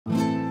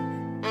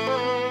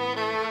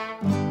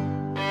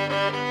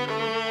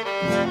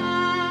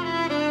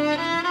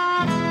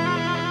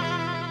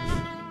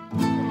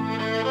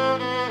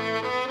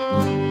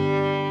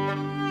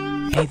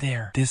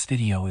Reminder, this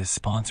video is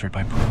sponsored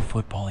by Pro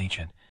Football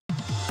Agent.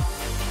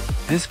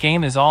 This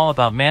game is all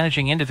about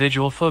managing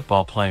individual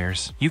football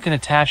players. You can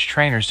attach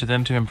trainers to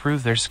them to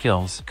improve their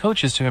skills,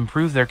 coaches to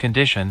improve their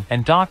condition,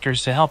 and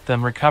doctors to help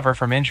them recover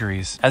from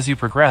injuries. As you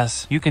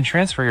progress, you can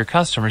transfer your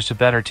customers to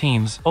better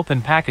teams,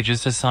 open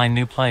packages to sign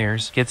new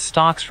players, get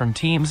stocks from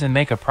teams and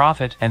make a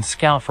profit, and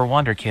scout for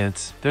wonder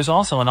kids. There's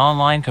also an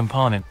online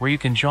component where you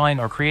can join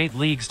or create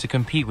leagues to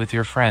compete with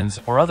your friends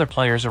or other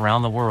players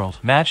around the world.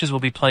 Matches will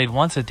be played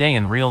once a day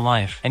in real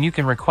life, and you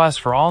can request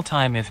for all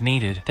time if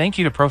needed. Thank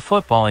you to Pro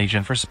Football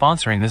Agent for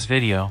sponsoring this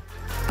video.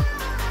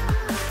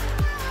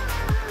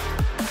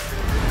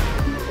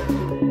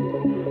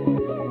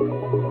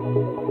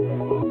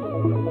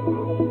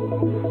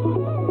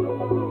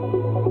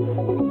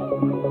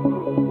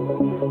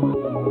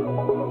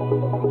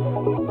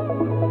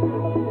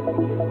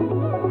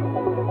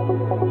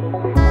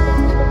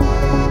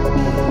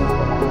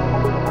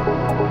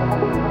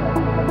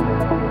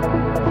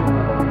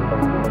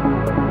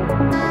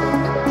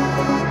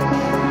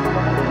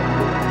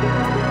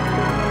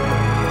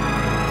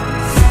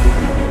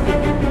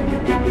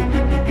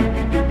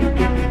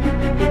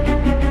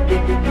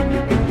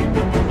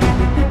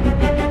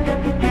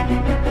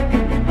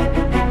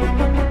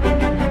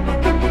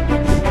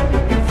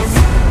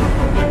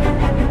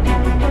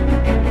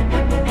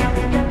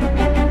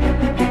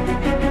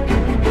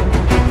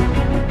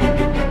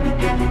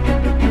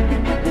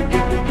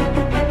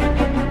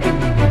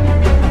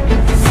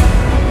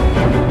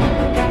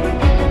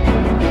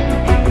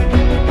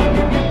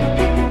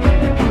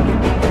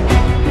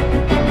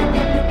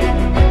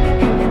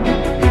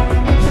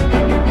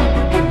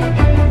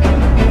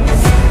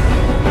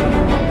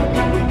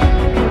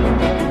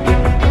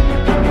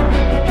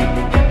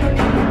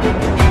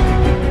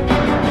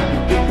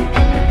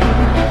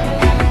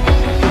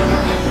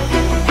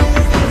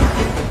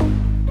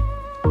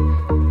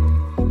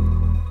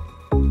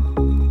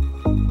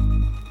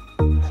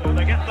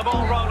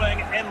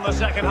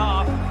 Second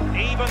half,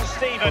 even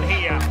Steven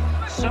here.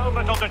 So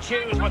little to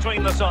choose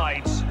between the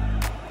sides.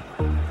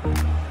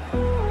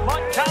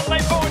 But can they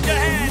forge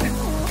ahead?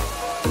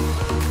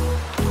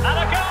 And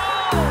a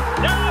goal!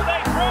 Now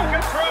they've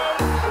broken through.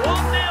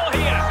 1-0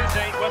 here.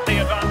 City with the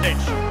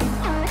advantage.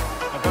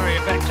 A very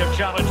effective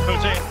challenge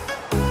put in.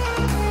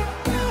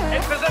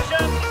 In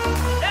position.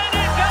 In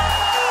it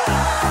goes!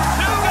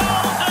 2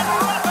 goals in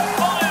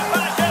rapid-fire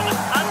fashion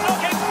and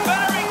looking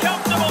very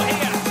comfortable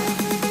here.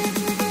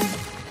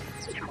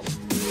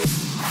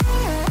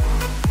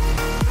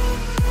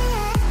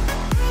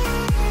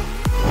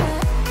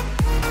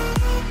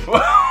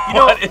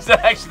 What is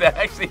that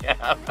actually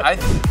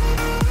happened?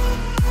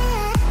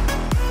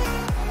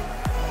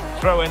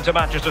 Throw into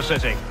Manchester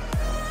City.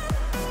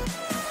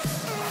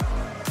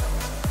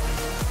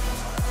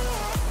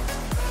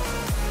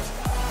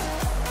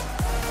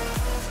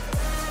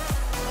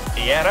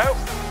 Hierro.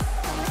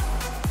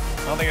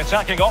 Well, the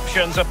attacking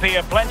options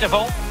appear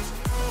plentiful.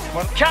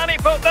 Well, can he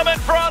put them in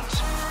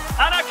front?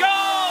 And a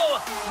goal!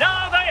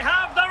 Now they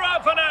have their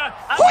opener.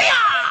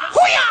 Hooyah!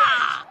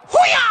 Hooyah!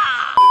 Hooyah!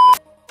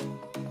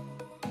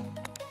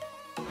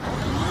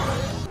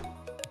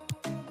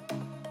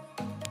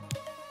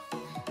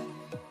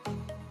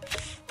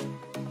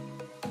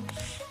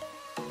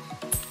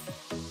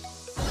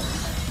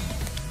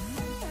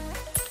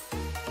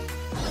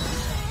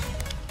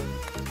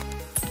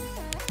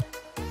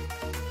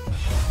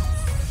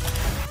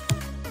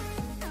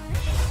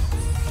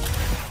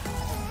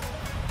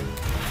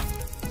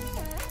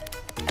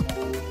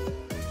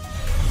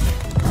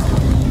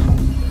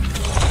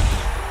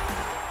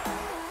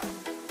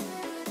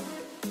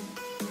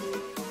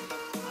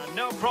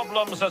 No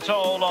problems at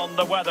all on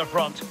the weather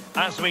front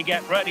as we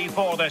get ready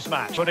for this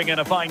match. Putting in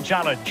a fine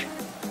challenge.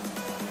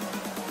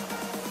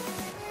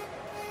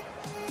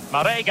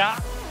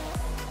 Marega.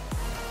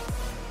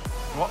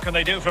 What can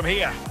they do from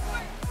here?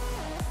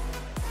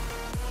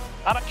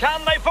 And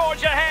can they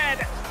forge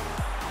ahead?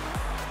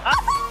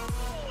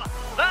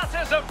 That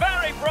is a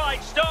very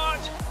bright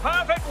start.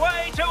 Perfect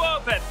way to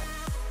open.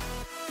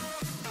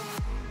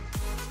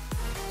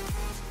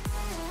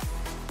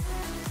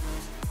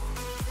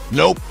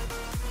 Nope.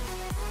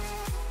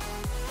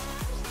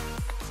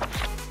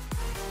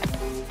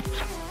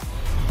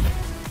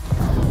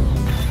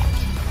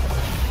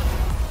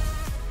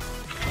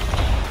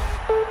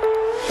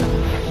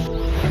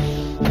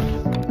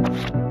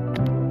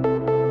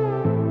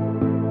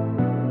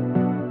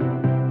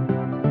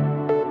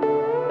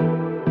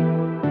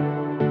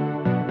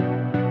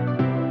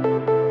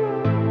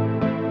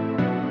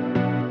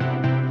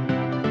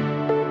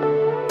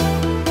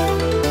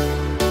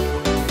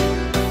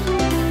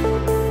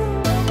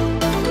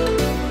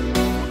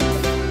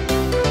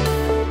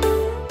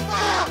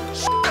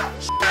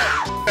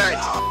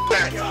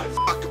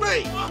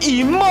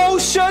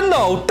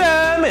 Emotional,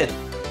 damn it!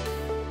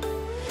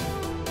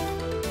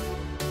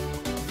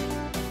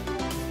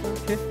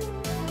 Okay.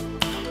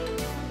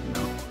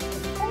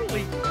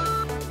 Holy,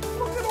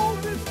 look at all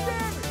this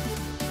damage!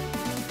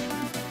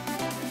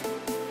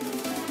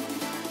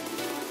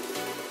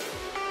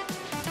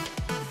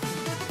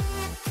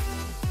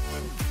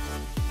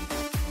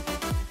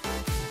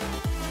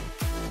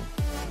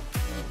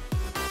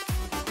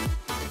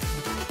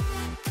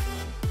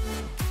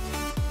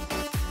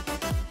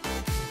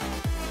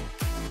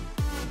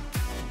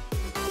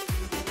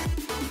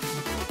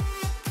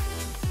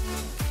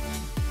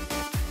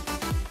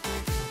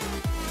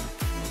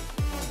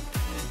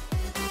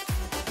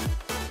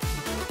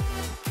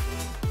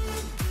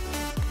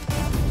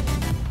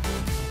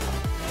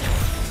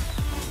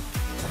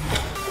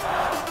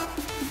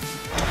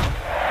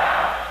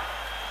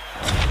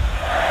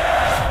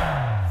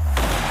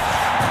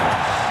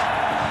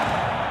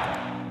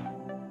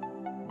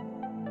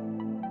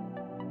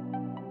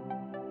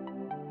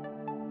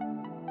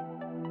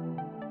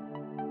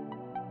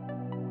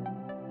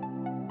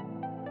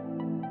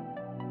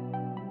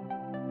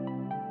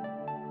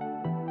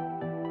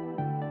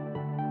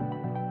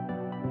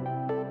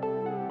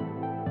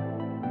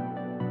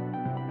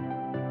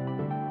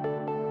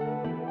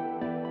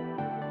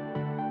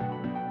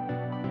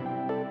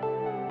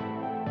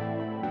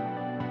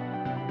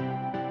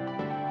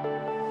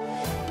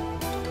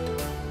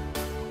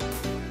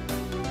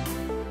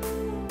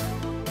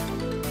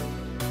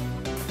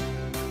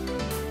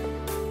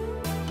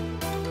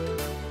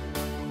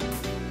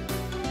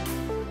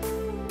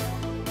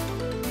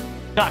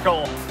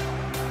 tackle.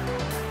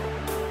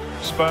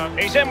 Spur,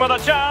 he's in with a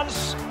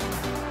chance.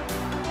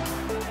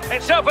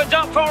 It's opened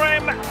up for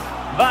him.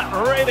 That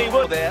really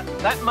would. There,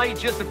 that may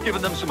just have given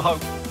them some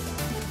hope.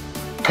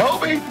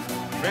 Kobe!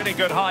 Really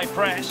good high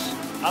press.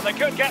 And they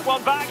could get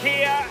one back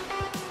here.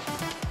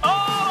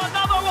 Oh,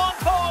 another one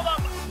for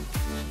them.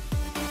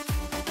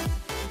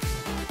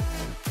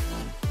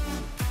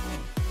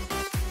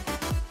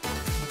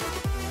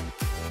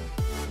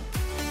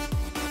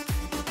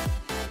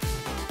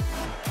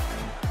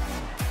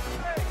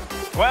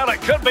 Well,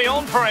 it could be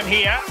on for him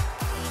here.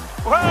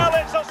 Well,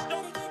 it's a...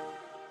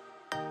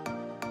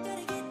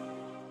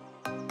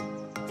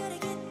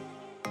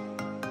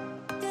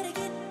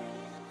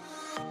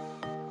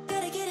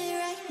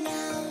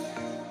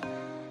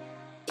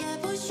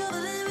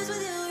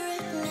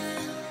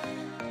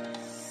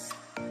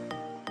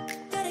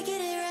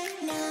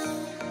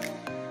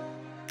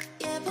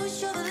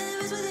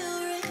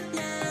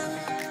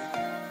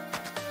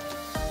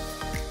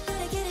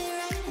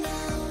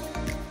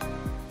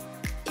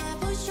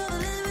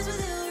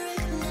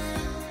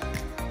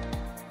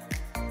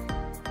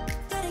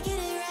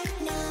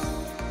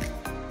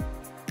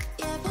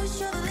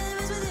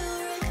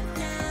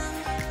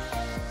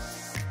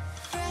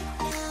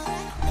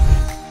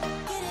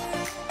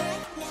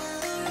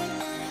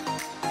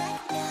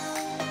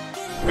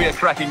 Be a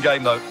cracking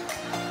game though.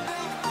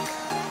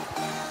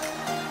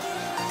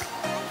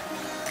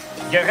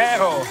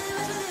 Guerrero.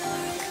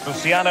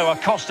 Luciano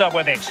Acosta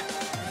with it.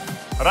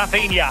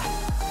 Rafinha.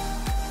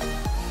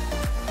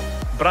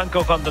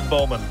 Branco van den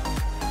Bomen.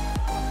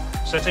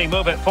 City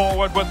move it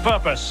forward with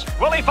purpose.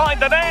 Will he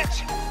find the net?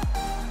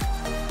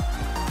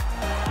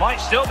 Might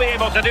still be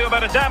able to do a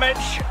bit of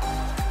damage.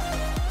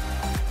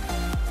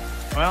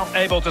 Well,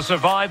 able to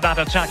survive that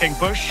attacking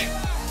push.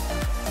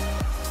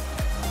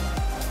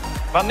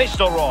 Van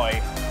Nistelrooy.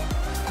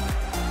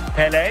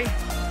 Pele.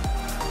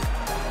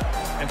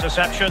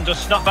 Interception to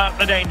snuff out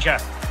the danger.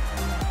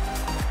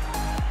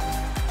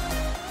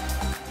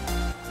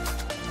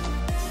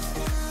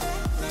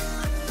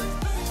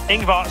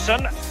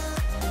 Ingvarsson.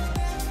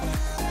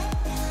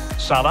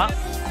 Salah.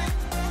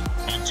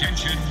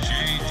 Attention,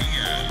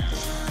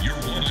 JDS. Your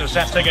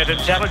Intercepting it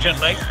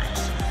intelligently.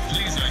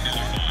 Please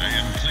identify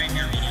and claim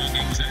your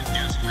belongings at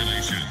guest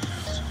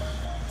relations.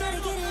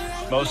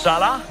 Mo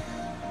Salah.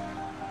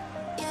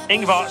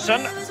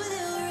 Ingvarsson.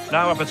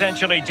 Now a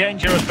potentially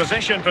dangerous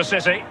position for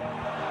City.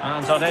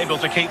 And unable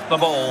to keep the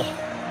ball.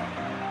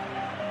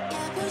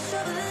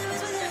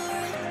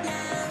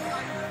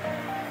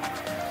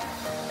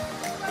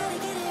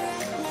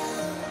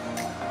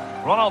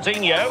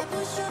 Ronaldinho.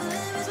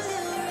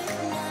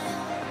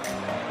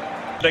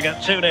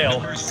 At 2-0.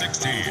 Number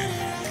 16.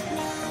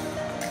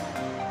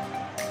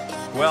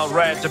 Well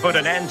read to put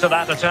an end to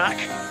that attack.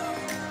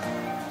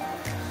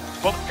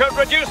 Well, could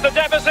reduce the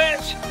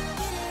deficit.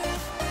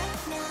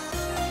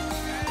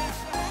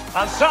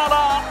 And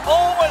Salah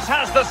always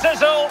has the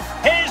sizzle.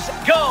 His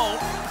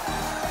goal.